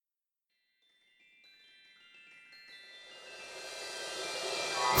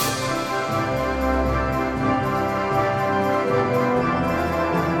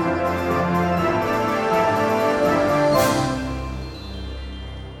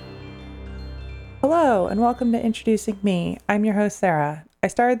Hello, and welcome to Introducing Me. I'm your host, Sarah. I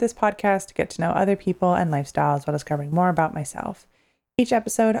started this podcast to get to know other people and lifestyles while discovering more about myself. Each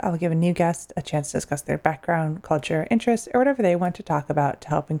episode, I will give a new guest a chance to discuss their background, culture, interests, or whatever they want to talk about to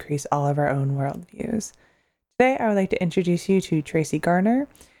help increase all of our own worldviews. Today, I would like to introduce you to Tracy Garner.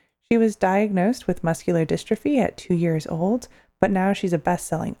 She was diagnosed with muscular dystrophy at 2 years old, but now she's a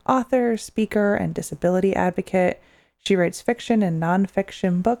best-selling author, speaker, and disability advocate. She writes fiction and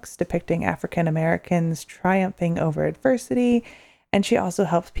nonfiction books depicting African Americans triumphing over adversity, and she also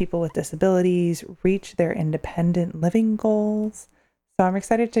helps people with disabilities reach their independent living goals. So I'm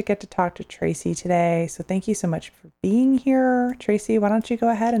excited to get to talk to Tracy today. So thank you so much for being here. Tracy, why don't you go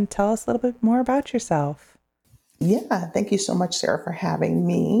ahead and tell us a little bit more about yourself? Yeah, thank you so much, Sarah, for having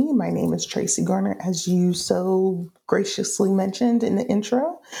me. My name is Tracy Garner, as you so graciously mentioned in the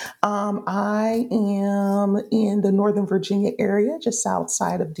intro. I am in the Northern Virginia area, just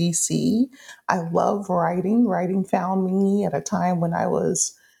outside of DC. I love writing. Writing found me at a time when I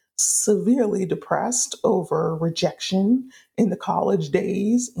was severely depressed over rejection in the college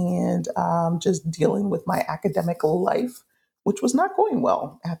days and just dealing with my academic life, which was not going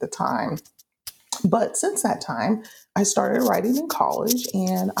well at the time. But since that time, I started writing in college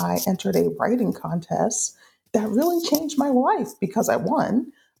and I entered a writing contest that really changed my life because I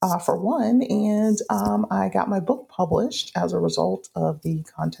won, for one, and I got my book published as a result of the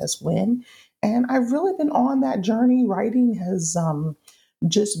contest win. And I've really been on that journey. Writing has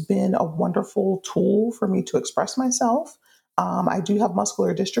just been a wonderful tool for me to express myself. I do have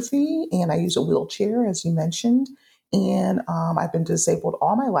muscular dystrophy and I use a wheelchair, as you mentioned. And I've been disabled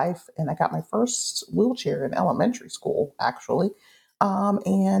all my life, and I got my first wheelchair in elementary school, actually.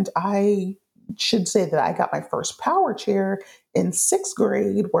 And I should say that I got my first power chair in sixth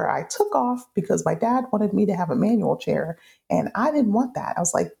grade, where I took off because my dad wanted me to have a manual chair, and I didn't want that. I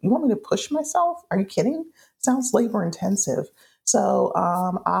was like, "You want me to push myself? Are you kidding? Sounds labor intensive." So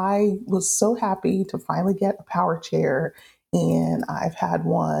I was so happy to finally get a power chair, and I've had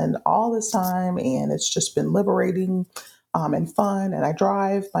one all this time, and it's just been liberating and fun. And I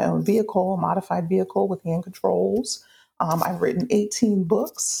drive my own vehicle, a modified vehicle with hand controls. I've written 18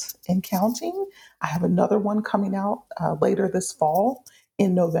 books and counting. I have another one coming out later this fall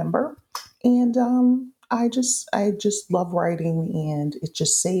in November, and I just love writing, and it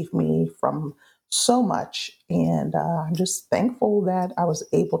just saved me from so much. And I'm just thankful that I was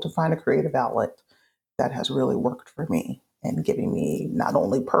able to find a creative outlet that has really worked for me and giving me not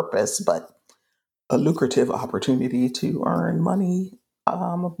only purpose, but a lucrative opportunity to earn money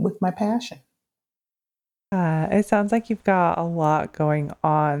with my passion. It sounds like you've got a lot going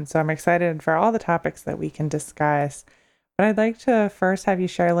on, so I'm excited for all the topics that we can discuss. But I'd like to first have you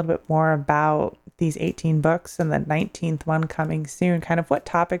share a little bit more about these 18 books and the 19th one coming soon, kind of what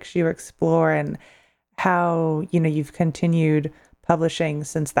topics you explore and how, you've continued publishing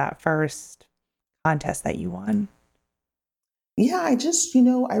since that first contest that you won. Yeah, I just,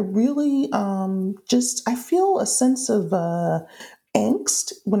 I really I feel a sense of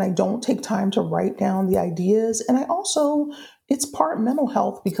angst when I don't take time to write down the ideas. And I also, it's part mental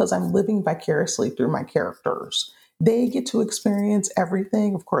health because I'm living vicariously through my characters. They get to experience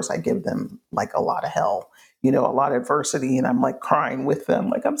everything. Of course, I give them like a lot of hell, a lot of adversity, and I'm like crying with them,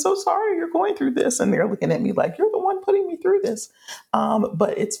 like, "I'm so sorry you're going through this." And they're looking at me like, "You're the one putting me through this."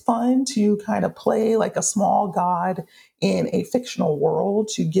 But it's fun to kind of play like a small god in a fictional world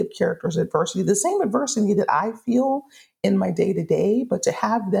to give characters adversity, the same adversity that I feel in my day to day, but to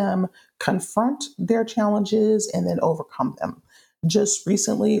have them confront their challenges and then overcome them. Just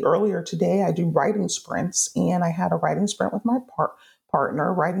recently, earlier today, I do writing sprints, and I had a writing sprint with my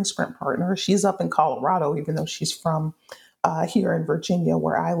writing sprint partner. She's up in Colorado, even though she's from here in Virginia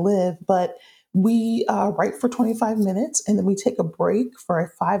where I live. But we write for 25 minutes and then we take a break for a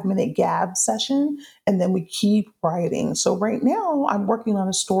 5-minute gab session and then we keep writing. So, right now, I'm working on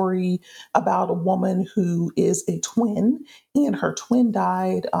a story about a woman who is a twin, and her twin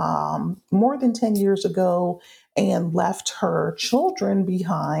died more than 10 years ago and left her children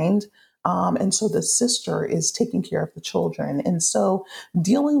behind. And so the sister is taking care of the children. And so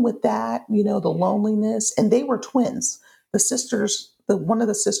dealing with that, the loneliness, and they were twins. The sisters, one of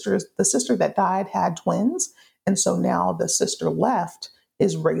the sister that died had twins. And so now the sister left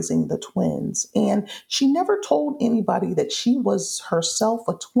is raising the twins. And she never told anybody that she was herself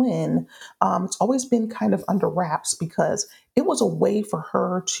a twin. It's always been kind of under wraps because it was a way for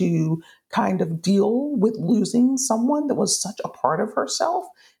her to kind of deal with losing someone that was such a part of herself.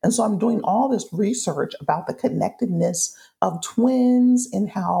 And so I'm doing all this research about the connectedness of twins and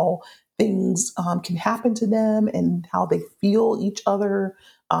how things can happen to them and how they feel each other,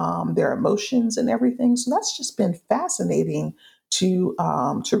 their emotions and everything. So that's just been fascinating to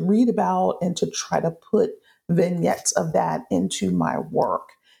read about and to try to put vignettes of that into my work.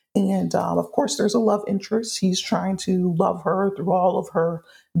 And of course, there's a love interest. He's trying to love her through all of her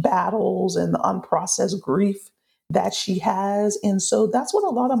battles and the unprocessed grief that she has. And so that's what a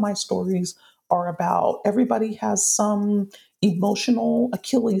lot of my stories are about. Everybody has some emotional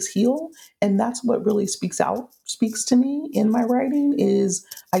Achilles heel, and that's what really speaks to me in my writing is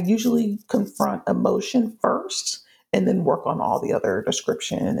I usually confront emotion first and then work on all the other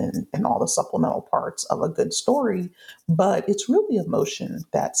description and all the supplemental parts of a good story. But it's really emotion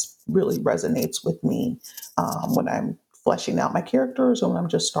that's really resonates with me when I'm fleshing out my characters or when I'm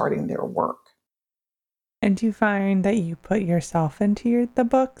just starting their work. And do you find that you put yourself into the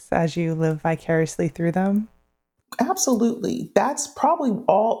books as you live vicariously through them? Absolutely. That's probably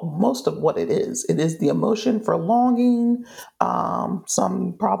all most of what it is. It is the emotion for longing,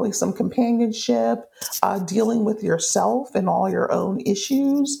 some probably some companionship, dealing with yourself and all your own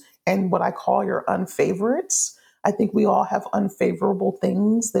issues and what I call your unfavorites. I think we all have unfavorable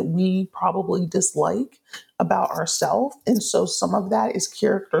things that we probably dislike about ourselves. And so some of that is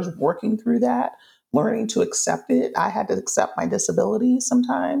characters working through that, learning to accept it. I had to accept my disability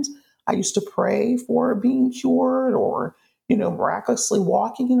sometimes. I used to pray for being cured or, miraculously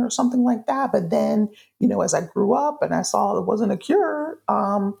walking or something like that. But then, as I grew up and I saw it wasn't a cure,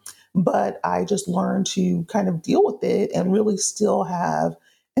 but I just learned to kind of deal with it and really still have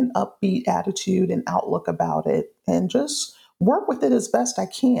an upbeat attitude and outlook about it and just work with it as best I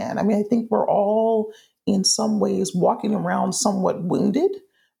can. I mean, I think we're all in some ways walking around somewhat wounded,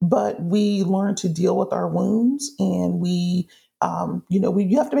 but we learn to deal with our wounds and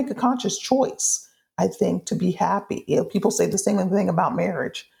you have to make a conscious choice, I think, to be happy. People say the same thing about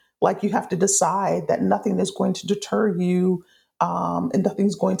marriage. Like you have to decide that nothing is going to deter you and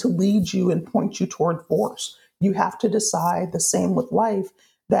nothing's going to lead you and point you toward force. You have to decide the same with life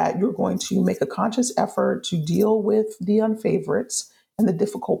that you're going to make a conscious effort to deal with the unfavorites and the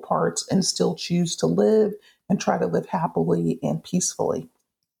difficult parts and still choose to live and try to live happily and peacefully.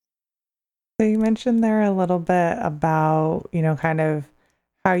 So you mentioned there a little bit about, kind of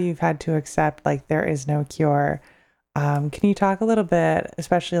how you've had to accept like there is no cure. Can you talk a little bit,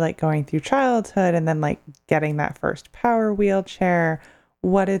 especially like going through childhood and then like getting that first power wheelchair,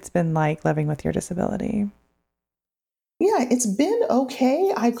 what it's been like living with your disability? Yeah, it's been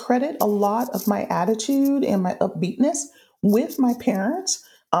okay. I credit a lot of my attitude and my upbeatness with my parents.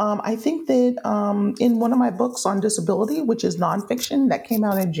 I think that in one of my books on disability, which is nonfiction that came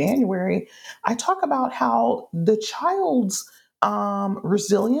out in January, I talk about how the child's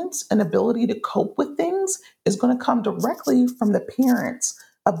resilience and ability to cope with things is going to come directly from the parents'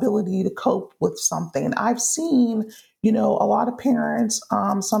 ability to cope with something. I've seen, a lot of parents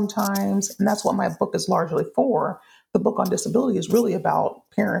sometimes, and that's what my book is largely for. The book on disability is really about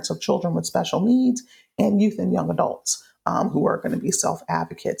parents of children with special needs and youth and young adults who are going to be self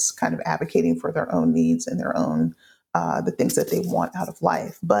advocates, kind of advocating for their own needs and their own the things that they want out of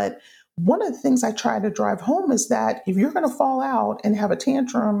life. But one of the things I try to drive home is that if you're going to fall out and have a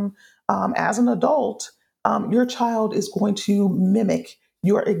tantrum as an adult, your child is going to mimic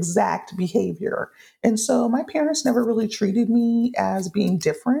your exact behavior. And so my parents never really treated me as being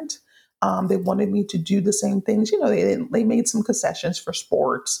different. They wanted me to do the same things. They made some concessions for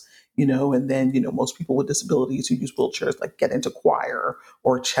sports, and then, most people with disabilities who use wheelchairs like get into choir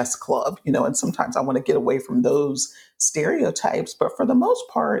or chess club, and sometimes I want to get away from those stereotypes. But for the most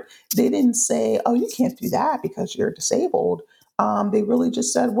part, they didn't say, oh, you can't do that because you're disabled. They really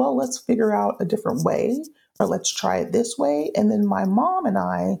just said, well, let's figure out a different way or let's try it this way. And then my mom and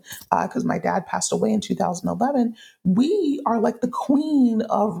I, because my dad passed away in 2011, we are like the queen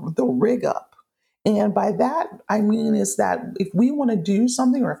of the rig up. And by that, I mean is that if we want to do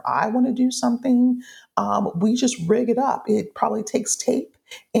something or if I want to do something, we just rig it up. It probably takes tape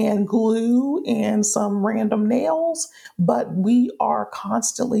and glue and some random nails, but we are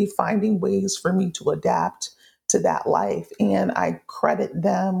constantly finding ways for me to adapt to that life. And I credit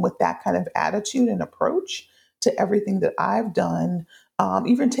them with that kind of attitude and approach to everything that I've done,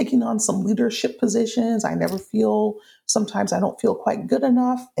 even taking on some leadership positions. I never feel, sometimes I don't feel quite good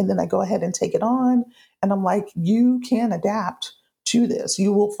enough. And then I go ahead and take it on. And I'm like, you can adapt to this.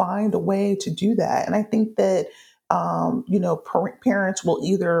 You will find a way to do that. And I think that, parents will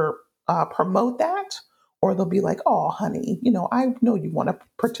either promote that or they'll be like, oh, honey, I know you want to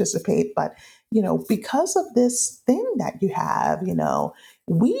participate, but, because of this thing that you have,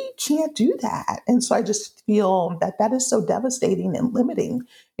 we can't do that. And so I just feel that that is so devastating and limiting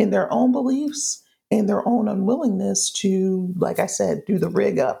in their own beliefs and their own unwillingness to, like I said, do the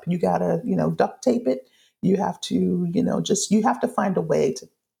rig up. You got to, duct tape it. You have to, you have to find a way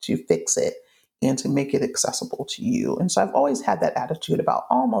to fix it and to make it accessible to you. And so I've always had that attitude about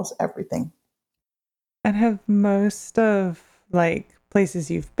almost everything. And have most of like places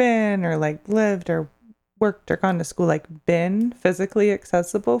you've been or like lived or worked or gone to school like been physically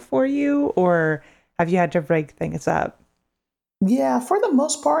accessible for you, or have you had to rig things up? Yeah, for the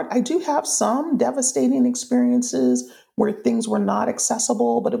most part, I do have some devastating experiences where things were not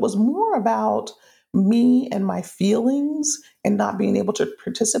accessible, but it was more about me and my feelings and not being able to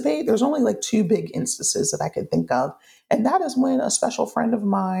participate. There's only like two big instances that I could think of. And that is when a special friend of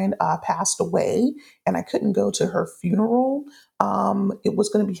mine passed away and I couldn't go to her funeral. It was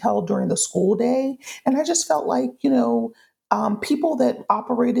going to be held during the school day. And I just felt like, people that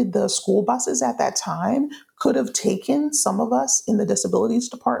operated the school buses at that time could have taken some of us in the disabilities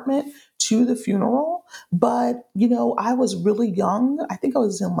department to the funeral. But, I was really young. I think I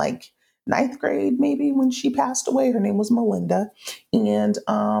was in like ninth grade, maybe when she passed away. Her name was Melinda. And,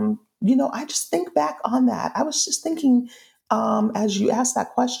 I just think back on that. I was just thinking, as you asked that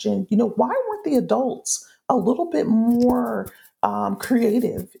question, why weren't the adults a little bit more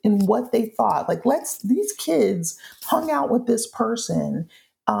creative in what they thought? Like, these kids hung out with this person,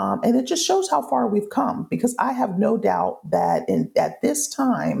 and it just shows how far we've come, because I have no doubt that at this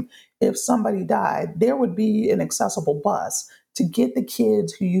time, if somebody died, there would be an accessible bus to get the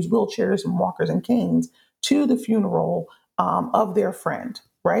kids who use wheelchairs and walkers and canes to the funeral of their friend,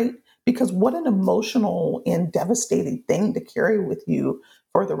 right? Because what an emotional and devastating thing to carry with you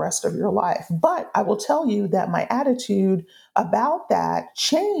for the rest of your life. But I will tell you that my attitude about that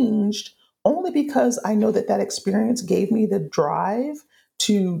changed only because I know that that experience gave me the drive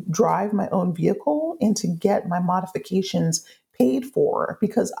to drive my own vehicle and to get my modifications paid for,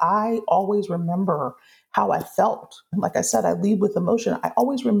 because I always remember how I felt. And like I said, I lead with emotion. I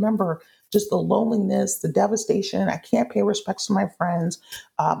always remember just the loneliness, the devastation. I can't pay respects to my friends.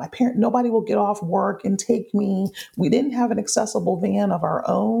 My parent, nobody will get off work and take me. We didn't have an accessible van of our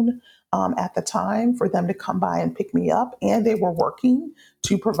own at the time for them to come by and pick me up, and they were working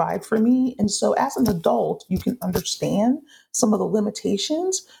to provide for me. And so, as an adult, you can understand some of the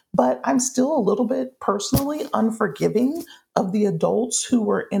limitations, but I'm still a little bit personally unforgiving of the adults who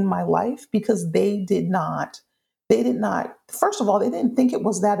were in my life, because they did not, first of all, they didn't think it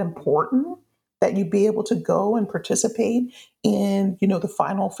was that important that you be able to go and participate in, the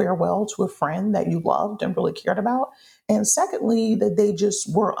final farewell to a friend that you loved and really cared about. And secondly, that they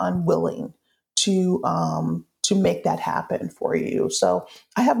just were unwilling to make that happen for you. So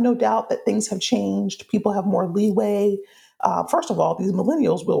I have no doubt that things have changed. People have more leeway. First of all, these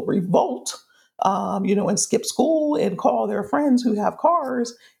millennials will revolt, and skip school and call their friends who have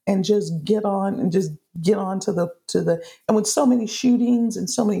cars and just get on to the. And with so many shootings and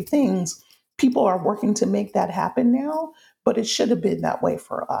so many things, people are working to make that happen now. But it should have been that way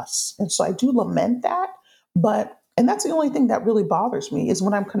for us. And so I do lament that. And that's the only thing that really bothers me is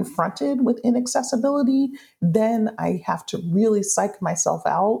when I'm confronted with inaccessibility, then I have to really psych myself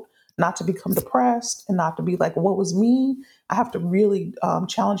out, not to become depressed and not to be like, what was me? I have to really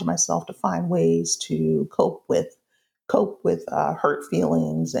challenge myself to find ways to cope with hurt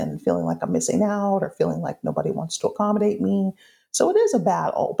feelings and feeling like I'm missing out or feeling like nobody wants to accommodate me. So it is a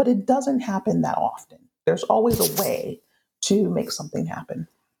battle, but it doesn't happen that often. There's always a way to make something happen.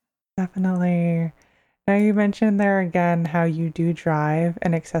 Definitely. Now you mentioned there again how you do drive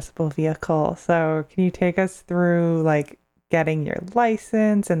an accessible vehicle. So can you take us through like getting your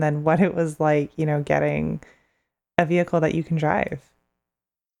license and then what it was like, getting a vehicle that you can drive?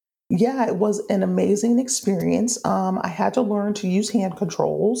 Yeah, it was an amazing experience. I had to learn to use hand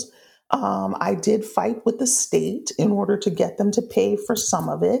controls. I did fight with the state in order to get them to pay for some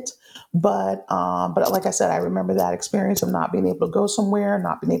of it, but like I said, I remember that experience of not being able to go somewhere,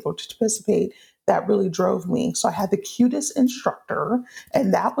 not being able to participate. That really drove me. So I had the cutest instructor,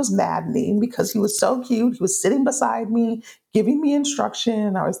 and that was maddening because he was so cute. He was sitting beside me, giving me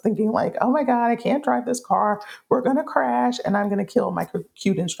instruction. I was thinking like, oh my God, I can't drive this car, we're going to crash and I'm going to kill my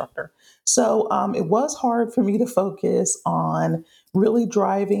cute instructor. So it was hard for me to focus on really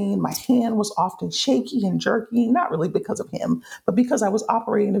driving. My hand was often shaky and jerky, not really because of him, but because I was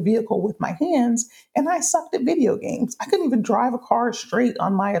operating a vehicle with my hands and I sucked at video games. I couldn't even drive a car straight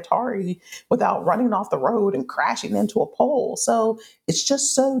on my Atari without running off the road and crashing into a pole. So it's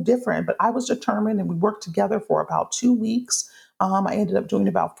just so different. But I was determined and we worked together for about 2 weeks. I ended up doing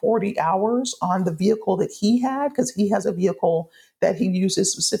about 40 hours on the vehicle that he had, because he has a vehicle that he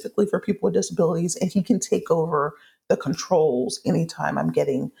uses specifically for people with disabilities, and he can take over the controls anytime I'm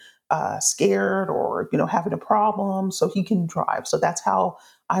getting scared or having a problem, so he can drive. So that's how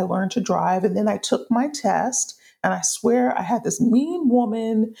I learned to drive. And then I took my test, and I swear I had this mean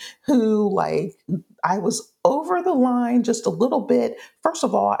woman who, like, I was over the line just a little bit. First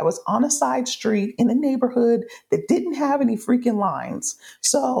of all, I was on a side street in a neighborhood that didn't have any freaking lines.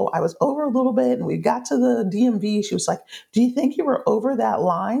 So I was over a little bit, and we got to the DMV. She was like, "Do you think you were over that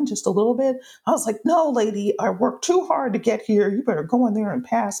line just a little bit?" I was like, "No, lady, I worked too hard to get here. You better go in there and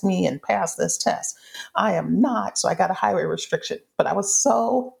pass me and pass this test." I am not. So I got a highway restriction. But I was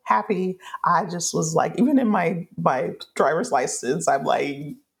so happy. I just was like, even in my driver's license, I'm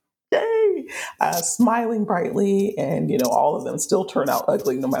like, yay, smiling brightly. And, all of them still turn out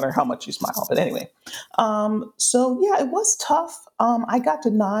ugly no matter how much you smile. But anyway, so yeah, it was tough. I got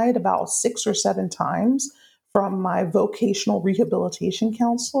denied about 6 or 7 times from my vocational rehabilitation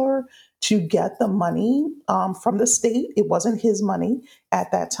counselor to get the money from the state. It wasn't his money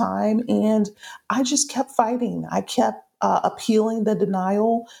at that time. And I just kept fighting. I kept appealing the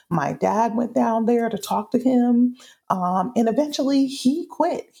denial. My dad went down there to talk to him. And eventually he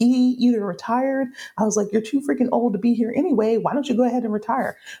quit. He either retired. I was like, "You're too freaking old to be here anyway. Why don't you go ahead and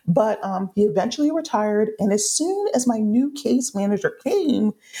retire?" But he eventually retired. And as soon as my new case manager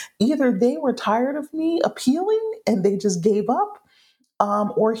came, either they were tired of me appealing and they just gave up,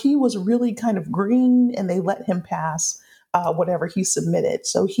 or he was really kind of green and they let him pass whatever he submitted.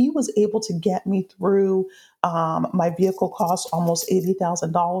 So he was able to get me through. My vehicle cost almost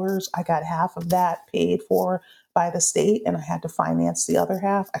 $80,000. I got half of that paid for by the state, and I had to finance the other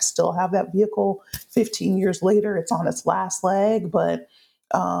half. I still have that vehicle 15 years later. It's on its last leg, but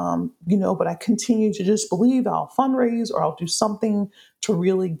but I continue to just believe I'll fundraise or I'll do something to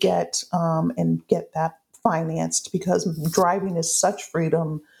really get and get that financed, because driving is such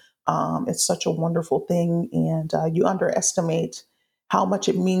freedom. It's such a wonderful thing, and you underestimate how much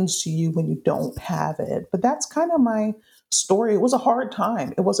it means to you when you don't have it. But that's kind of my story. It was a hard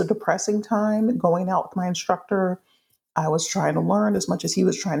time. It was a depressing time going out with my instructor. I was trying to learn as much as he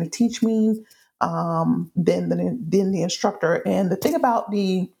was trying to teach me. Then the instructor, and the thing about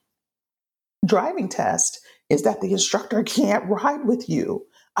the driving test is that the instructor can't ride with you.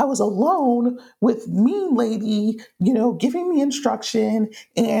 I was alone with mean lady, giving me instruction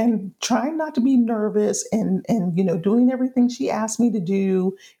and trying not to be nervous, and doing everything she asked me to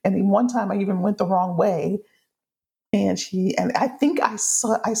do. And then one time I even went the wrong way, and I think I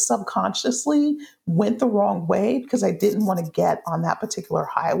subconsciously went the wrong way because I didn't want to get on that particular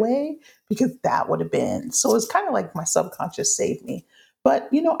highway, because that would have been, so it's kind of like my subconscious saved me. But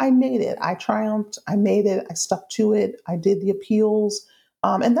I made it. I triumphed. I made it. I stuck to it. I did the appeals,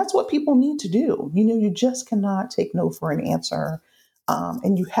 and that's what people need to do. You just cannot take no for an answer,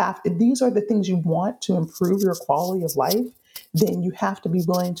 and you have. If these are the things you want to improve your quality of life, then you have to be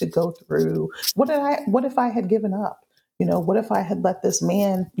willing to go through. What if I had given up? What if I had let this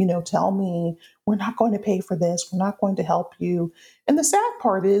man, tell me, "We're not going to pay for this. We're not going to help you." And the sad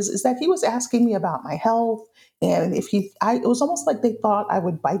part is that he was asking me about my health. And it was almost like they thought I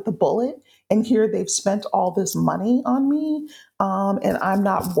would bite the bullet. And here they've spent all this money on me. And I'm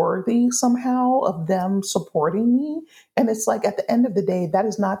not worthy somehow of them supporting me. And it's like, at the end of the day, that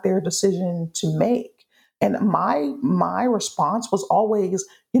is not their decision to make. And my response was always,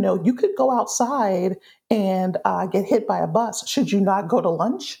 you could go outside and get hit by a bus. Should you not go to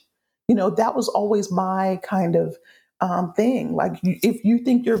lunch? That was always my kind of thing. Like, if you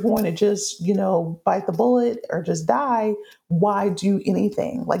think you're going to just, bite the bullet or just die, why do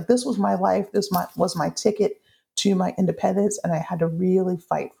anything? Like, this was my life. Was my ticket to my independence, and I had to really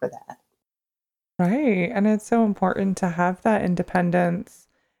fight for that. Right. And it's so important to have that independence.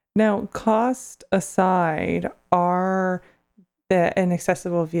 Now, cost aside, are an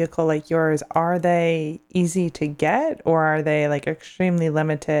accessible vehicle like yours, are they easy to get, or are they like extremely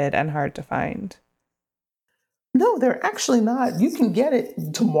limited and hard to find? No, they're actually not. You can get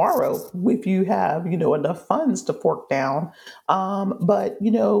it tomorrow if you have, enough funds to fork down. But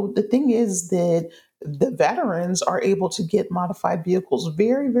the thing is that the veterans are able to get modified vehicles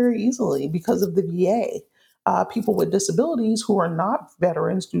very, very easily because of the VA. People with disabilities who are not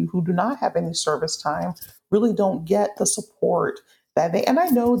veterans, who do not have any service time, really don't get the support that and I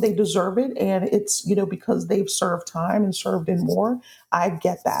know they deserve it. And it's, because they've served time and served in war. I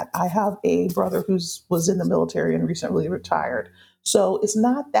get that. I have a brother who's was in the military and recently retired. So it's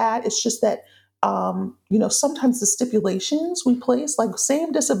not that. It's just that, sometimes the stipulations we place, like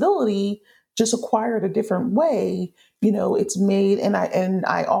same disability, just acquired a different way, it's made, and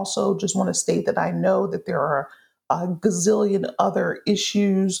I also just want to state that I know that there are a gazillion other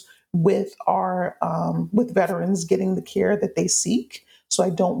issues with our with veterans getting the care that they seek. So I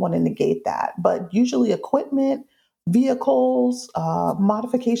don't want to negate that. But usually equipment, vehicles,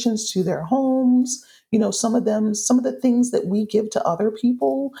 modifications to their homes, some of the things that we give to other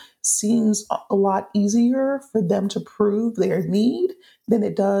people seems a lot easier for them to prove their need than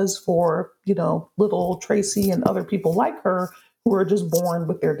it does for, little Tracy and other people like her who are just born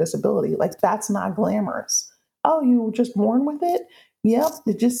with their disability. Like, that's not glamorous. Oh, you were just born with it? Yep.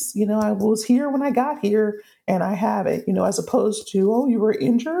 It just, I was here when I got here and I have it, as opposed to, oh, you were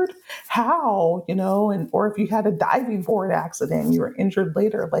injured? How? Or if you had a diving board accident, you were injured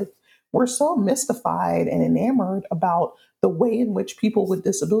later. Like, we're so mystified and enamored about the way in which people with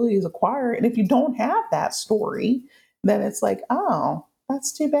disabilities acquire. And if you don't have that story, then it's like, oh,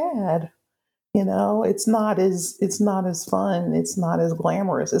 that's too bad. It's not as fun. It's not as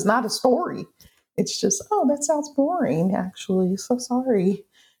glamorous. It's not a story. It's just, oh, that sounds boring, actually. So sorry.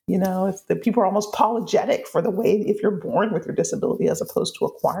 If the people are almost apologetic for the way if you're born with your disability as opposed to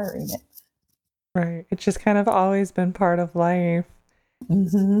acquiring it. Right. It's just kind of always been part of life.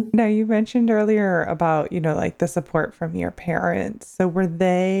 Hmm. Now, you mentioned earlier about, like the support from your parents. So were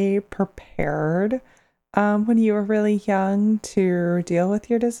they prepared when you were really young to deal with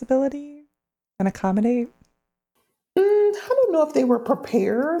your disability and accommodate? I don't know if they were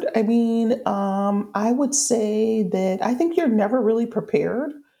prepared. I mean, I would say that I think you're never really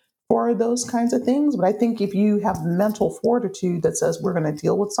prepared for those kinds of things. But I think if you have mental fortitude that says we're going to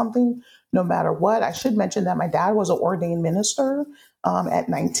deal with something no matter what, I should mention that my dad was an ordained minister at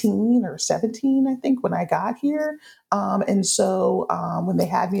 19 or 17, I think, when I got here. And so when they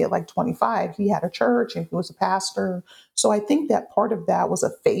had me at like 25, he had a church and he was a pastor. So I think that part of that was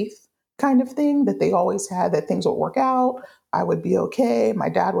a faith kind of thing that they always had, that things would work out. I would be okay. My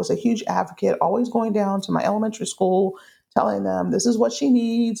dad was a huge advocate, always going down to my elementary school, telling them, this is what she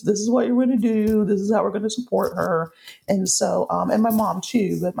needs. This is what you're going to do. This is how we're going to support her. And so, and my mom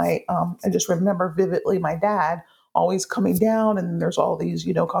too, but I just remember vividly my dad always coming down, and there's all these,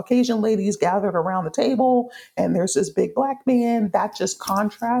 Caucasian ladies gathered around the table, and there's this big black man. That just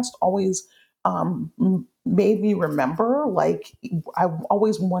contrast always made me remember, like, I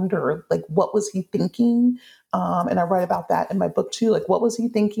always wonder, like, what was he thinking? And I write about that in my book too. Like, what was he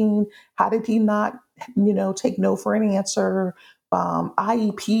thinking? How did he not, take no for an answer?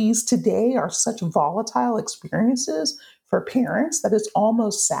 IEPs today are such volatile experiences for parents that it's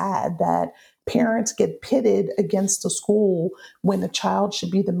almost sad that parents get pitted against the school when the child should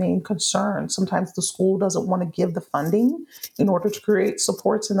be the main concern. Sometimes the school doesn't want to give the funding in order to create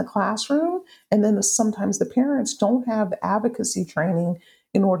supports in the classroom. And then sometimes the parents don't have the advocacy training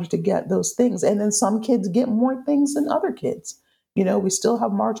in order to get those things. And then some kids get more things than other kids. We still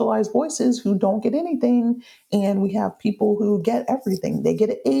have marginalized voices who don't get anything. And we have people who get everything. They get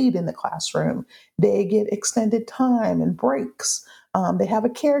an aid in the classroom, they get extended time and breaks. They have a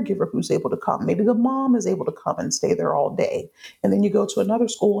caregiver who's able to come. Maybe the mom is able to come and stay there all day. And then you go to another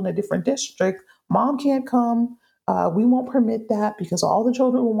school in a different district, mom can't come. We won't permit that because all the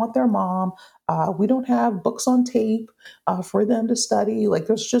children will want their mom. We don't have books on tape for them to study. Like,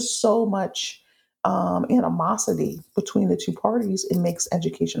 there's just so much animosity between the two parties. It makes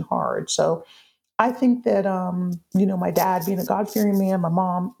education hard. So I think that, my dad being a God fearing man, my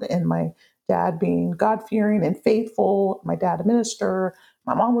mom and my dad being God fearing and faithful, my dad a minister,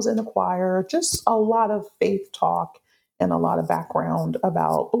 my mom was in the choir, just a lot of faith talk and a lot of background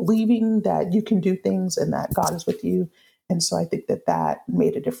about believing that you can do things and that God is with you. And so I think that that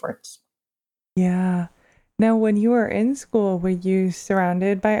made a difference. Yeah. Now, when you were in school, were you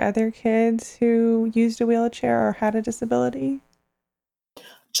surrounded by other kids who used a wheelchair or had a disability?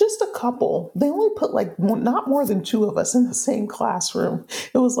 Just a couple. They only put like not more than two of us in the same classroom.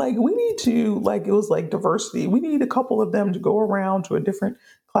 It was like, we need to, like, it was like diversity. We need a couple of them to go around to a different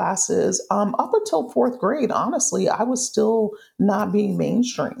classes. Up until fourth grade, honestly, I was still not being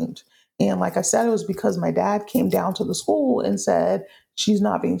mainstreamed. And like I said, it was because my dad came down to the school and said, she's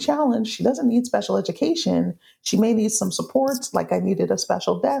not being challenged. She doesn't need special education. She may need some supports. Like, I needed a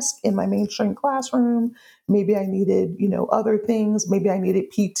special desk in my mainstream classroom. Maybe I needed, other things. Maybe I needed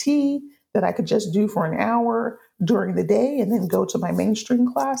PT that I could just do for an hour during the day and then go to my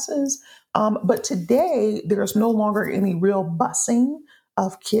mainstream classes. But today, there's no longer any real busing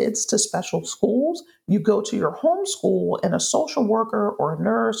of kids to special schools. You go to your home school, and a social worker or a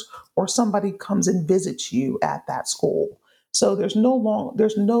nurse or somebody comes and visits you at that school. So there's no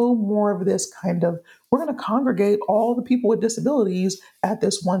more of this kind of, we're going to congregate all the people with disabilities at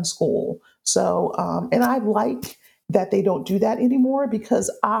this one school. So, and I like that they don't do that anymore,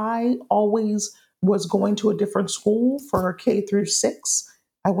 because I always was going to a different school for K through 6.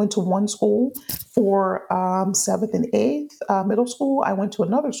 I went to one school for seventh and eighth middle school. I went to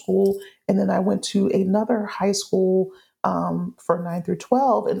another school, and then I went to another high school for 9 through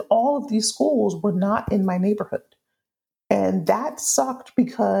 12. And all of these schools were not in my neighborhood. And that sucked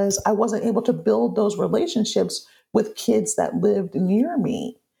because I wasn't able to build those relationships with kids that lived near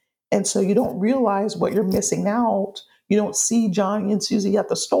me. And so you don't realize what you're missing out. You don't see Johnny and Susie at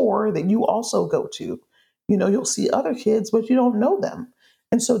the store that you also go to. You'll see other kids, but you don't know them.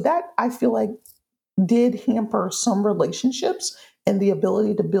 And so that, I feel like, did hamper some relationships and the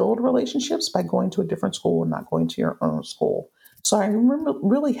ability to build relationships by going to a different school and not going to your own school. So I remember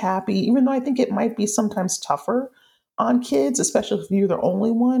really happy, even though I think it might be sometimes tougher on kids, especially if you're the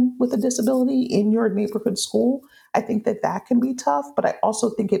only one with a disability in your neighborhood school. I think that that can be tough, but I also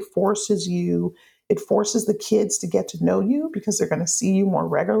think it forces the kids to get to know you because they're going to see you more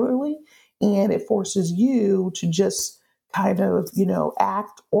regularly. And it forces you to just kind of,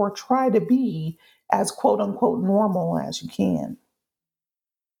 act or try to be as quote unquote normal as you can.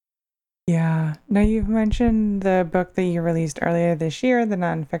 Yeah. Now, you've mentioned the book that you released earlier this year, the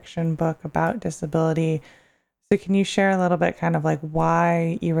nonfiction book about disability. So, can you share a little bit kind of like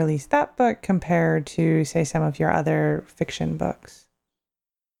why you released that book compared to, say, some of your other fiction books?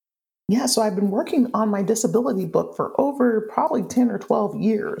 Yeah, so I've been working on my disability book for over probably 10 or 12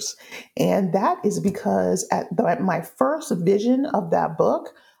 years. And that is because at my first vision of that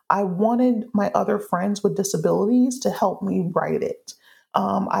book, I wanted my other friends with disabilities to help me write it.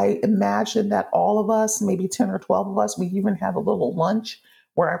 I imagined that all of us, maybe 10 or 12 of us, we even had a little lunch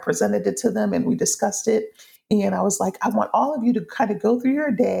where I presented it to them and we discussed it. And I was like, I want all of you to kind of go through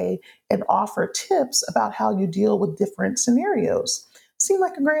your day and offer tips about how you deal with different scenarios. Seemed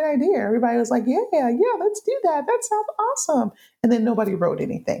like a great idea. Everybody was like, yeah, let's do that. That sounds awesome. And then nobody wrote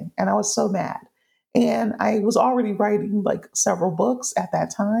anything. And I was so mad. And I was already writing like several books at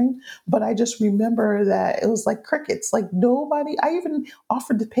that time, but I just remember that it was like crickets. Like nobody, I even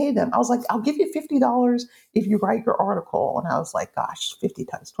offered to pay them. I was like, I'll give you $50 if you write your article. And I was like, gosh, 50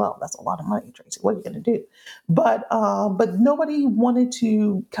 times 12, that's a lot of money, Tracy. What are you going to do? But nobody wanted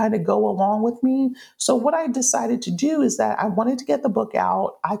to kind of go along with me. So what I decided to do is that I wanted to get the book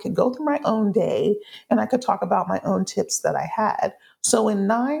out. I could go through my own day and I could talk about my own tips that I had. So in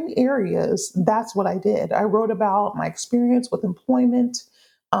 9 areas, that's what I did. I wrote about my experience with employment,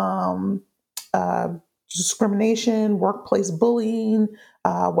 um, uh, discrimination, workplace bullying,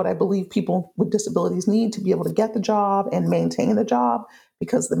 what I believe people with disabilities need to be able to get the job and maintain the job,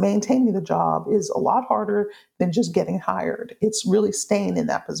 because the maintaining the job is a lot harder than just getting hired. It's really staying in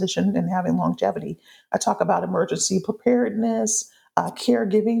that position and having longevity. I talk about emergency preparedness,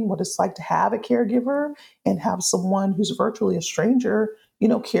 caregiving, what it's like to have a caregiver and have someone who's virtually a stranger,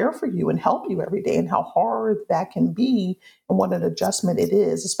 care for you and help you every day, and how hard that can be and what an adjustment it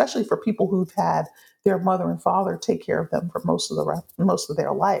is, especially for people who've had their mother and father take care of them for most of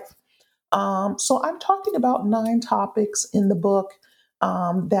their life. So I'm talking about 9 topics in the book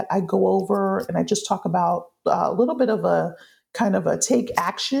that I go over, and I just talk about a little bit of a kind of a take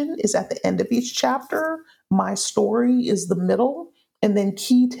action is at the end of each chapter. My story is the middle, and then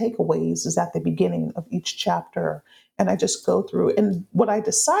key takeaways is at the beginning of each chapter. And I just go through. And what I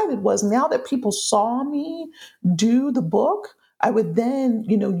decided was, now that people saw me do the book, I would then,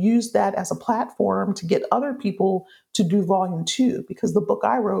 use that as a platform to get other people to do volume 2, because the book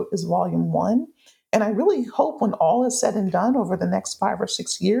I wrote is volume 1. And I really hope when all is said and done over the next 5 or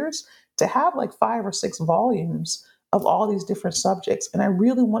 6 years to have like 5 or 6 volumes of all these different subjects. And I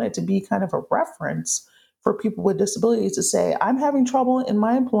really want it to be kind of a reference for people with disabilities to say, I'm having trouble in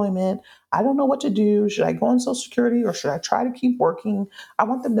my employment. I don't know what to do. Should I go on Social Security or should I try to keep working? I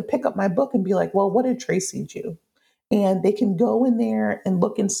want them to pick up my book and be like, well, what did Tracy do? And they can go in there and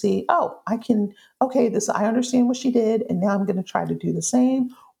look and see, oh, okay, I understand what she did, and now I'm going to try to do the same.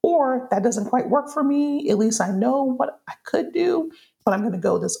 Or that doesn't quite work for me. At least I know what I could do, but I'm going to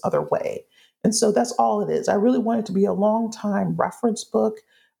go this other way. And so that's all it is. I really want it to be a long time reference book.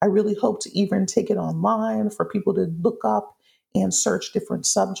 I really hope to even take it online for people to look up and search different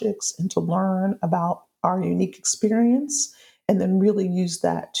subjects and to learn about our unique experience, and then really use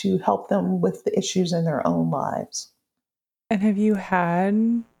that to help them with the issues in their own lives. And have you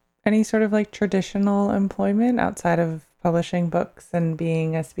had any sort of like traditional employment outside of publishing books and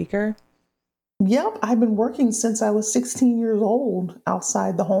being a speaker? Yep, I've been working since I was 16 years old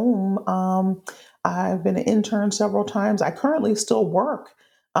outside the home. I've been an intern several times. I currently still work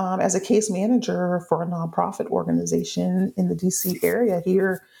as a case manager for a nonprofit organization in the DC area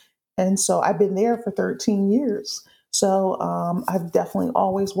here. And so I've been there for 13 years. So I've definitely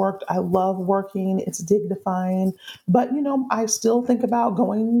always worked. I love working. It's dignifying. But, I still think about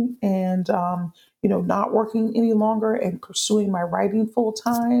going and, not working any longer and pursuing my writing full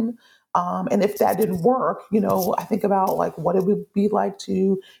time. And if that didn't work, I think about like what it would be like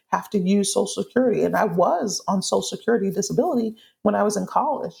to have to use Social Security. And I was on Social Security disability when I was in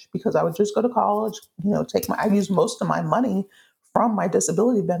college because I would just go to college, I used most of my money from my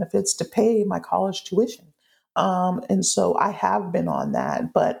disability benefits to pay my college tuition. And so I have been on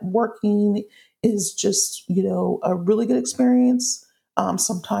that, but working is just, a really good experience.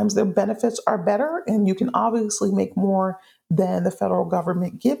 Sometimes their benefits are better, and you can obviously make more than the federal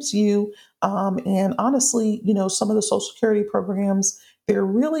government gives you. And honestly, some of the Social Security programs, they're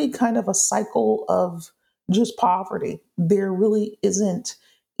really kind of a cycle of just poverty. There really isn't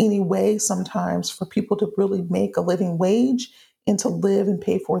any way sometimes for people to really make a living wage and to live and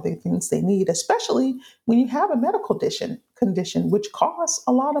pay for the things they need, especially when you have a medical condition, which costs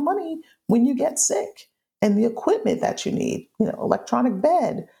a lot of money when you get sick, and the equipment that you need, electronic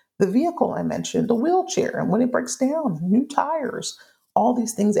bed, the vehicle I mentioned, the wheelchair, and when it breaks down, new tires, all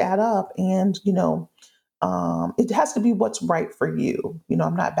these things add up. And, it has to be what's right for you.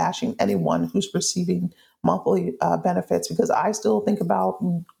 I'm not bashing anyone who's receiving monthly benefits because I still think about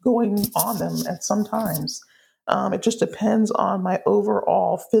going on them at some times. It just depends on my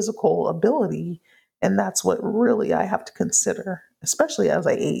overall physical ability. And that's what really I have to consider, especially as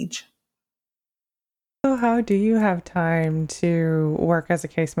I age. So how do you have time to work as a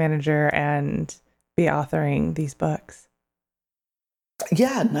case manager and be authoring these books?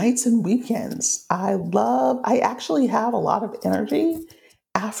 Yeah, nights and weekends. I actually have a lot of energy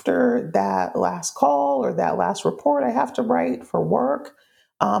after that last call or that last report I have to write for work.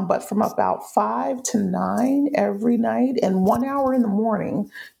 But from about 5 to 9 every night and 1 hour in the morning,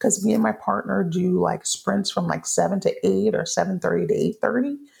 because me and my partner do like sprints from like 7 to 8 or 7:30 to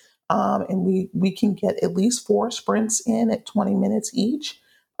 8:30. And we can get at least 4 sprints in at 20 minutes each.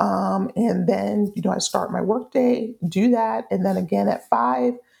 And then, I start my workday, do that, and then again at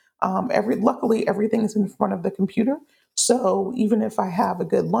 5. Luckily everything's in front of the computer. So even if I have a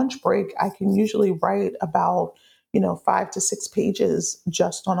good lunch break, I can usually write about, 5 to 6 pages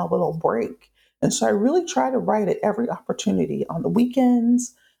just on a little break. And so I really try to write at every opportunity on the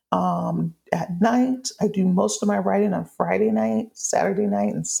weekends. At night, I do most of my writing on Friday night, Saturday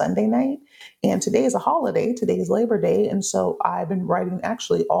night, and Sunday night. And today is a holiday. Today is Labor Day. And so I've been writing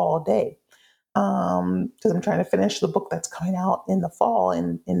actually all day because I'm trying to finish the book that's coming out in the fall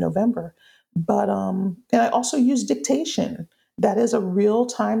in November. But and I also use dictation. That is a real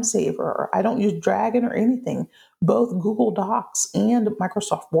time saver. I don't use Dragon or anything. Both Google Docs and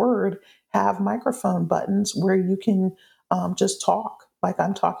Microsoft Word have microphone buttons where you can just talk like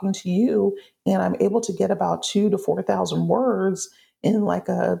I'm talking to you, and I'm able to get about 2 to 4,000 words in like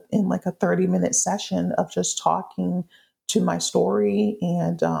a 30-minute session of just talking to my story.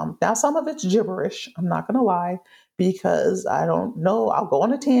 And now some of it's gibberish. I'm not going to lie because I don't know. I'll go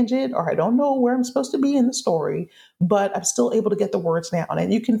on a tangent or I don't know where I'm supposed to be in the story, but I'm still able to get the words down.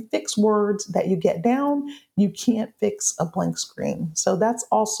 And you can fix words that you get down. You can't fix a blank screen. So that's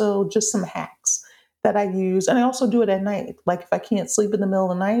also just some hacks that I use. And I also do it at night. Like if I can't sleep in the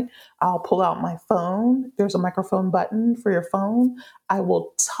middle of the night, I'll pull out my phone. There's a microphone button for your phone. I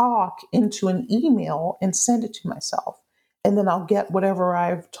will talk into an email and send it to myself, and then I'll get whatever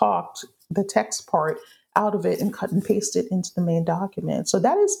I've talked, the text part, out of it and cut and paste it into the main document. So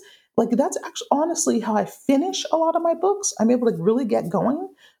that's actually honestly how I finish a lot of my books. I'm able to really get going.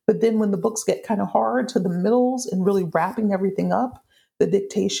 But then when the books get kind of hard to the middles and really wrapping everything up, the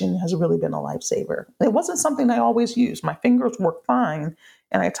dictation has really been a lifesaver. It wasn't something I always used. My fingers work fine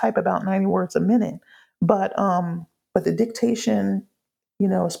and I type about 90 words a minute. But the dictation,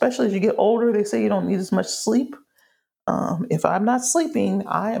 especially as you get older, they say you don't need as much sleep. If I'm not sleeping,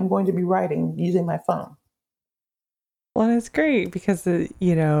 I am going to be writing using my phone. Well, it's great because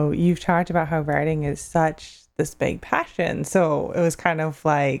you've talked about how writing is such this big passion. So it was kind of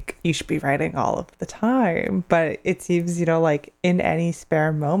like you should be writing all of the time, but it seems, like in any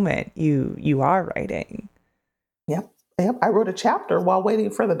spare moment you are writing. Yep. Yep. I wrote a chapter while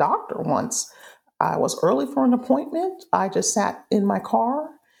waiting for the doctor once. I was early for an appointment. I just sat in my car.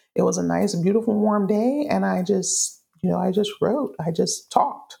 It was a nice, beautiful, warm day. And I just wrote, I just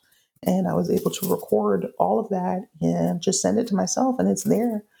talked. And I was able to record all of that and just send it to myself. And it's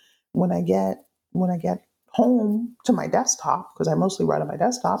there when I get home to my desktop, because I mostly write on my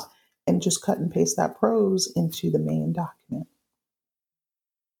desktop, and just cut and paste that prose into the main document.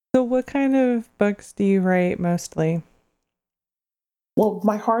 So what kind of books do you write mostly? Well,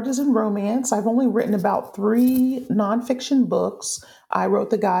 my heart is in romance. I've only written about three nonfiction books. I wrote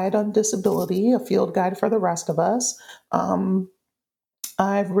The Guide on Disability, a field guide for the rest of us. Um,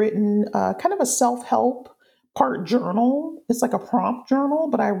 I've written kind of a self help part journal. It's like a prompt journal,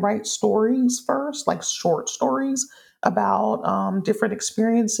 but I write stories first, like short stories about different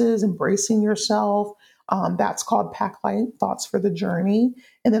experiences, embracing yourself. That's called Packlight Thoughts for the Journey.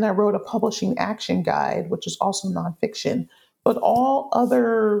 And then I wrote a publishing action guide, which is also nonfiction. But all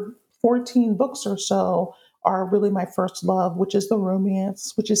other 14 books or so are really my first love, which is the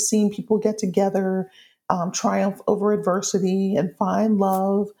romance, which is seeing people get together, triumph over adversity and find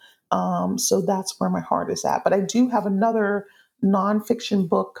love. So that's where my heart is at. But I do have another nonfiction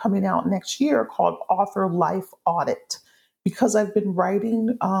book coming out next year called Author Life Audit. Because I've been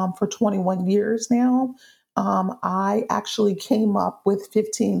writing for 21 years now, I actually came up with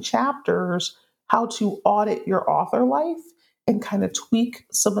 15 chapters how to audit your author life and kind of tweak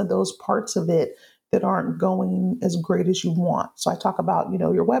some of those parts of it that aren't going as great as you want. So I talk about,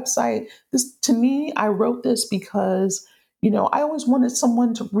 your website. This, to me, I wrote this because, I always wanted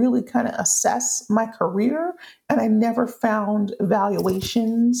someone to really kind of assess my career, and I never found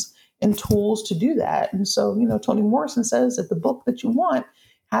evaluations and tools to do that. And so, Toni Morrison says if the book that you want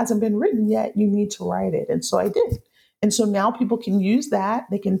hasn't been written yet, you need to write it. And so I did. And so now people can use that.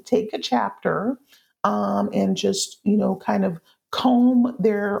 They can take a chapter and just, kind of comb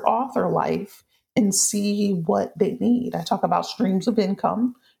their author life and see what they need. I talk about streams of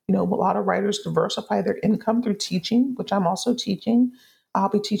income. A lot of writers diversify their income through teaching, which I'm also teaching. I'll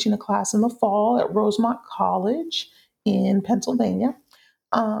be teaching a class in the fall at Rosemont College in Pennsylvania.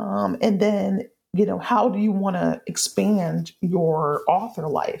 And then, how do you want to expand your author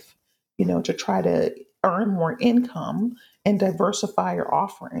life, to try to earn more income and diversify your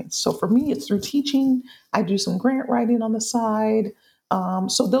offerings? So for me, it's through teaching. I do some grant writing on the side.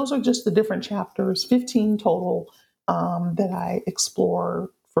 So those are just the different chapters, 15 total, that I explore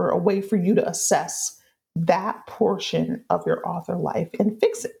for a way for you to assess that portion of your author life and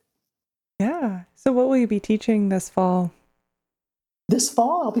fix it. Yeah. So what will you be teaching this fall? This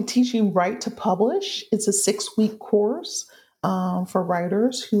fall, I'll be teaching Write to Publish. It's a 6-week course for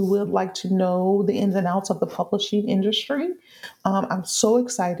writers who would like to know the ins and outs of the publishing industry. I'm so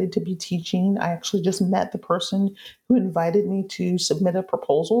excited to be teaching. I actually just met the person who invited me to submit a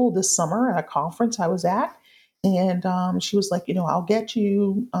proposal this summer at a conference I was at. And she was like, I'll get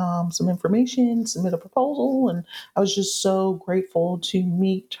you some information, submit a proposal. And I was just so grateful to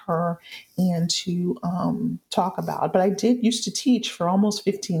meet her and to talk about. But I did used to teach for almost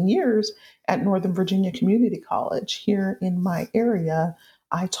 15 years at Northern Virginia Community College here in my area.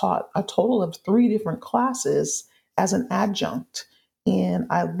 I taught a total of 3 different classes as an adjunct, and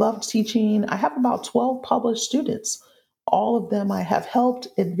I loved teaching. I have about 12 published students. All of them I have helped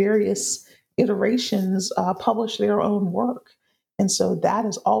in various iterations publish their own work. And so that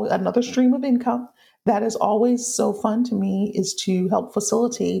is always another stream of income. That is always so fun to me, is to help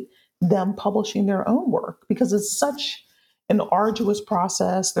facilitate them publishing their own work, because it's such an arduous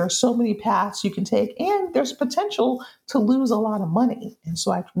process. There are so many paths you can take, and there's potential to lose a lot of money. And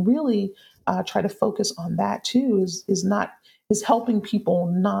so I really try to focus on that too. Is helping people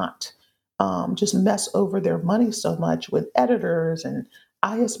not just mess over their money so much with editors and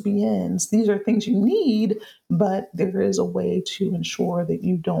ISBNs. These are things you need, but there is a way to ensure that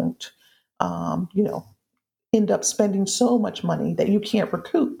you don't, end up spending so much money that you can't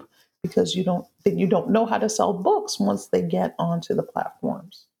recoup, because you don't know how to sell books once they get onto the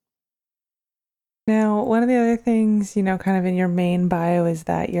platforms. Now, one of the other things, kind of in your main bio is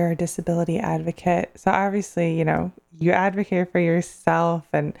that you're a disability advocate. So obviously, you advocate for yourself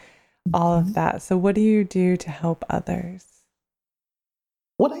and all of that. So what do you do to help others?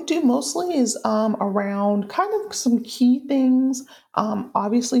 What I do mostly is around kind of some key things.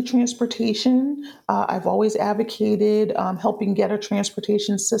 Obviously, transportation. I've always advocated helping get a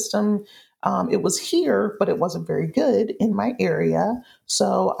transportation system. It was here, but it wasn't very good in my area.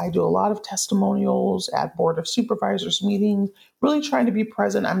 So I do a lot of testimonials at Board of Supervisors meetings, really trying to be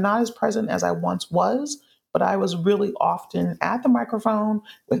present. I'm not as present as I once was, but I was really often at the microphone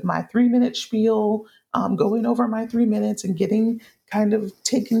with my 3-minute spiel, going over my 3 minutes and getting kind of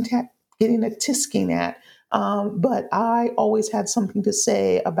getting a tisking at. But I always had something to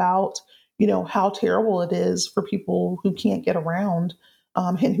say about, how terrible it is for people who can't get around,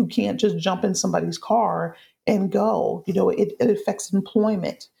 and who can't just jump in somebody's car and go. It affects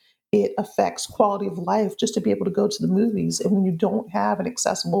employment. It affects quality of life just to be able to go to the movies. And when you don't have an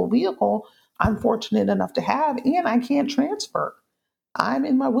accessible vehicle, I'm fortunate enough to have, and I can't transfer. I'm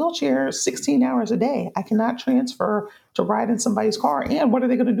in my wheelchair 16 hours a day. I cannot transfer to ride in somebody's car. And what are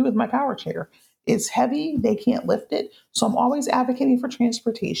they going to do with my power chair? It's heavy. They can't lift it. So I'm always advocating for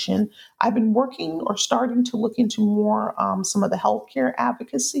transportation. I've been working or starting to look into more some of the healthcare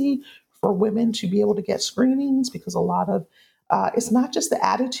advocacy for women to be able to get screenings because a lot of it's not just the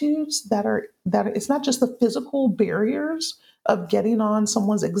attitudes it's not just the physical barriers of getting on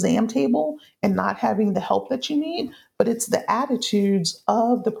someone's exam table and not having the help that you need, but it's the attitudes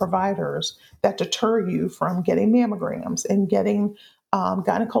of the providers that deter you from getting mammograms and getting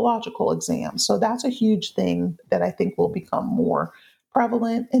gynecological exams. So that's a huge thing that I think will become more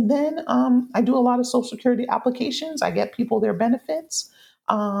prevalent. And then I do a lot of Social Security applications. I get people their benefits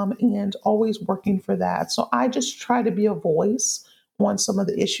and always working for that. So I just try to be a voice on some of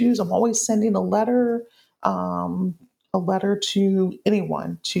the issues. I'm always sending um, a letter to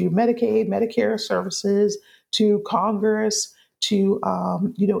anyone, to Medicaid, Medicare services, to Congress, to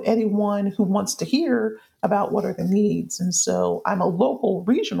anyone who wants to hear about what are the needs. And so I'm a local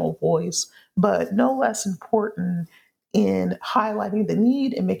regional voice, but no less important in highlighting the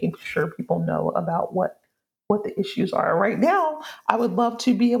need and making sure people know about what the issues are. Right now, I would love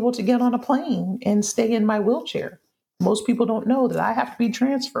to be able to get on a plane and stay in my wheelchair. Most people don't know that I have to be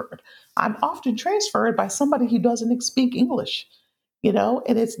transferred. I'm often transferred by somebody who doesn't speak English, and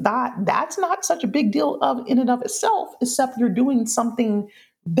that's not such a big deal of in and of itself, except you're doing something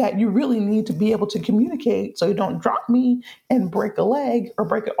that you really need to be able to communicate so you don't drop me and break a leg or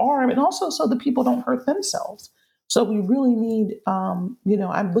break an arm, and also so the people don't hurt themselves. So we really need, I'm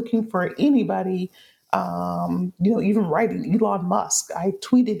looking for anybody, even writing Elon Musk. I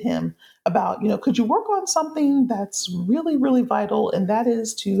tweeted him about, could you work on something that's really, really vital, and that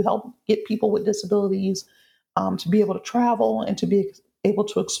is to help get people with disabilities to be able to travel and to be able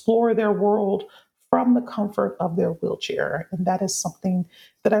to explore their world from the comfort of their wheelchair. And that is something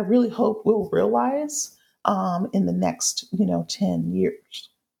that I really hope we'll realize in the next, 10 years.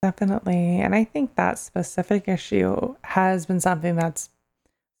 Definitely. And I think that specific issue has been something that's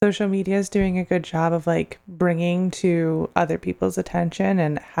social media is doing a good job of like bringing to other people's attention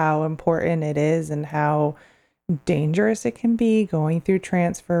and how important it is and how dangerous it can be going through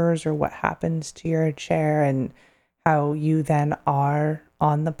transfers or what happens to your chair and how you then are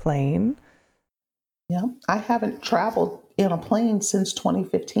on the plane. Yeah, I haven't traveled in a plane since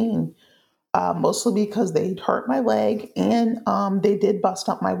 2015. Mostly because they hurt my leg and they did bust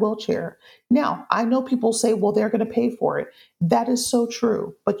up my wheelchair. Now, I know people say, well, they're going to pay for it. That is so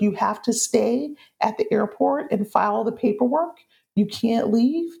true, but you have to stay at the airport and file the paperwork. You can't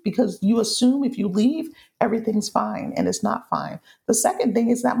leave because you assume if you leave, everything's fine, and it's not fine. The second thing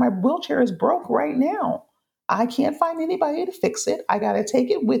is that my wheelchair is broke right now. I can't find anybody to fix it. I got to take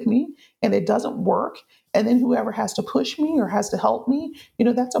it with me, and it doesn't work. And then whoever has to push me or has to help me,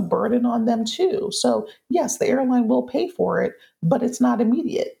 that's a burden on them too. So, yes, the airline will pay for it, but it's not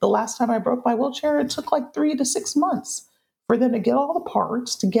immediate. The last time I broke my wheelchair, it took like 3 to 6 months for them to get all the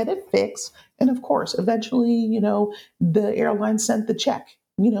parts, to get it fixed. And of course, eventually, the airline sent the check,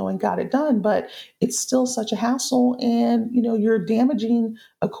 and got it done. But it's still such a hassle. And, you're damaging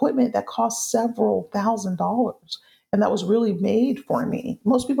equipment that costs several $1,000s. And that was really made for me.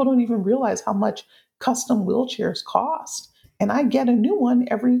 Most people don't even realize how much custom wheelchairs cost. And I get a new one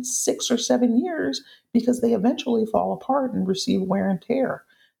every 6 or 7 years because they eventually fall apart and receive wear and tear.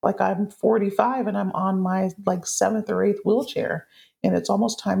 Like I'm 45 and I'm on my like seventh or eighth wheelchair, and it's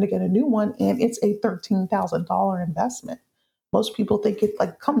almost time to get a new one. And it's a $13,000 investment. Most people think it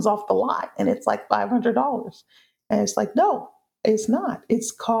like comes off the lot and it's like $500. And it's like, no, it's not.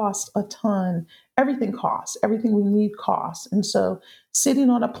 It's cost a ton. Everything costs. Everything we need costs. And so sitting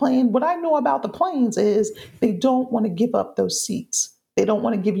on a plane, what I know about the planes is they don't want to give up those seats. They don't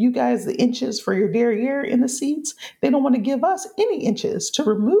want to give you guys the inches for your derriere in the seats. They don't want to give us any inches to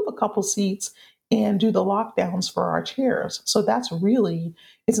remove a couple seats and do the lockdowns for our chairs. So that's really,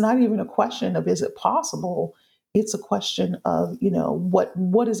 it's not even a question of is it possible? It's a question of,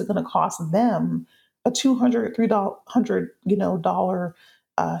 what is it going to cost them a $200, $300, dollar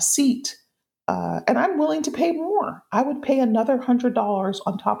seat, and I'm willing to pay more. I would pay another $100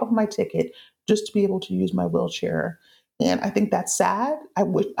 on top of my ticket just to be able to use my wheelchair. And I think that's sad. I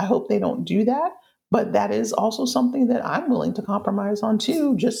hope they don't do that. But that is also something that I'm willing to compromise on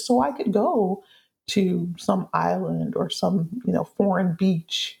too, just so I could go to some island or some, foreign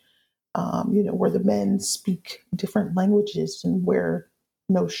beach, where the men speak different languages and wear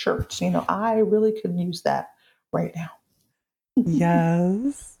no shirts. I really could use that right now.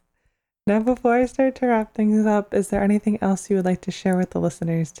 Yes. Now, before I start to wrap things up, is there anything else you would like to share with the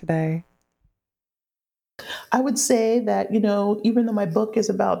listeners today? I would say that, even though my book is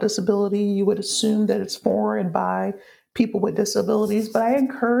about disability, you would assume that it's for and by people with disabilities, but I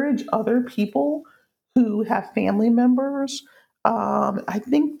encourage other people who have family members. I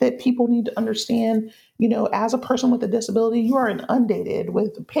think that people need to understand, as a person with a disability, you are inundated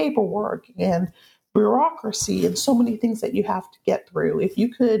with paperwork and bureaucracy and so many things that you have to get through. If you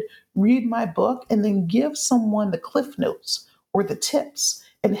could read my book and then give someone the cliff notes or the tips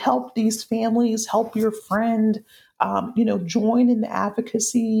and help these families, help your friend, join in the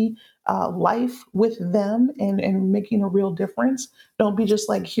advocacy life with them and making a real difference. Don't be just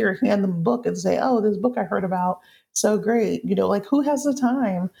like, here, hand them a book and say, oh, this book I heard about, so great. Like who has the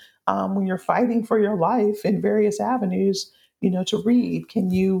time when you're fighting for your life in various avenues, to read?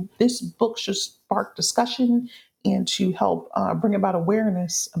 This book should spark discussion and to help bring about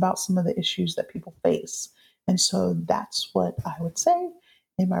awareness about some of the issues that people face. And so that's what I would say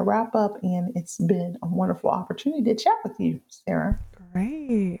in my wrap up. And it's been a wonderful opportunity to chat with you, Sarah.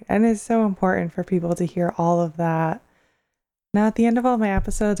 Great. And it's so important for people to hear all of that. Now, at the end of all my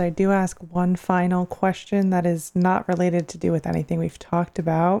episodes, I do ask one final question that is not related to do with anything we've talked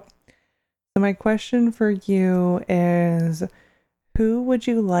about. So my question for you is, who would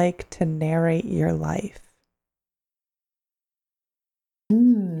you like to narrate your life?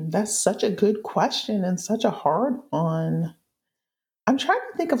 That's such a good question and such a hard one. I'm trying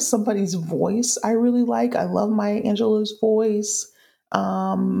to think of somebody's voice I really like. I love Maya Angelou's voice.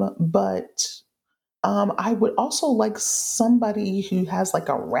 But I would also like somebody who has like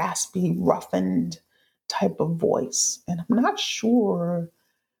a raspy, roughened type of voice. And I'm not sure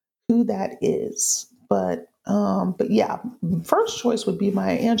who that is. But yeah, first choice would be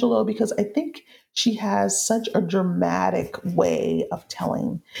Maya Angelou because I think she has such a dramatic way of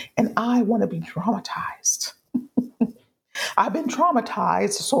telling, and I want to be dramatized. I've been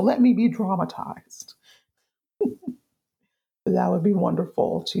traumatized, so let me be dramatized. That would be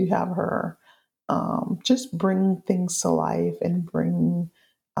wonderful to have her just bring things to life and bring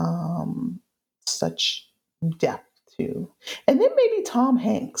such depth to. And then maybe Tom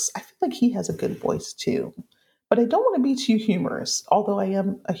Hanks. I feel like he has a good voice too. But I don't want to be too humorous, although I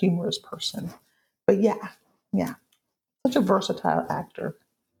am a humorous person. But yeah, such a versatile actor.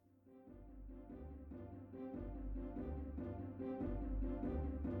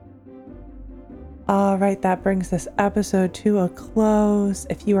 All right, that brings this episode to a close.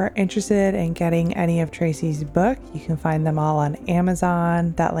 If you are interested in getting any of Tracy's book, you can find them all on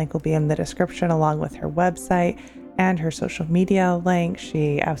Amazon. That link will be in the description along with her website and her social media link.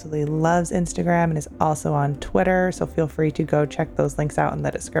 She absolutely loves Instagram and is also on Twitter, so feel free to go check those links out in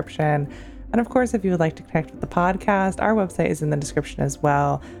the description. And of course, if you would like to connect with the podcast, our website is in the description as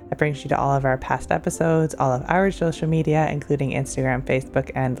well. That brings you to all of our past episodes, all of our social media, including Instagram,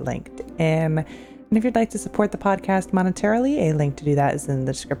 Facebook, and LinkedIn. And if you'd like to support the podcast monetarily, a link to do that is in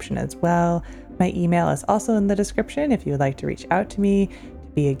the description as well. My email is also in the description if you would like to reach out to me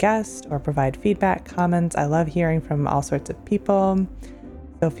to be a guest or provide feedback, comments. I love hearing from all sorts of people,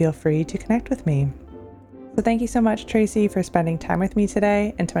 so feel free to connect with me. So thank you so much, Tracy, for spending time with me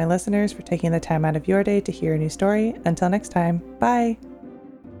today, and to my listeners for taking the time out of your day to hear a new story. Until next time, bye.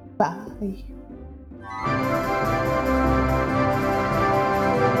 Bye.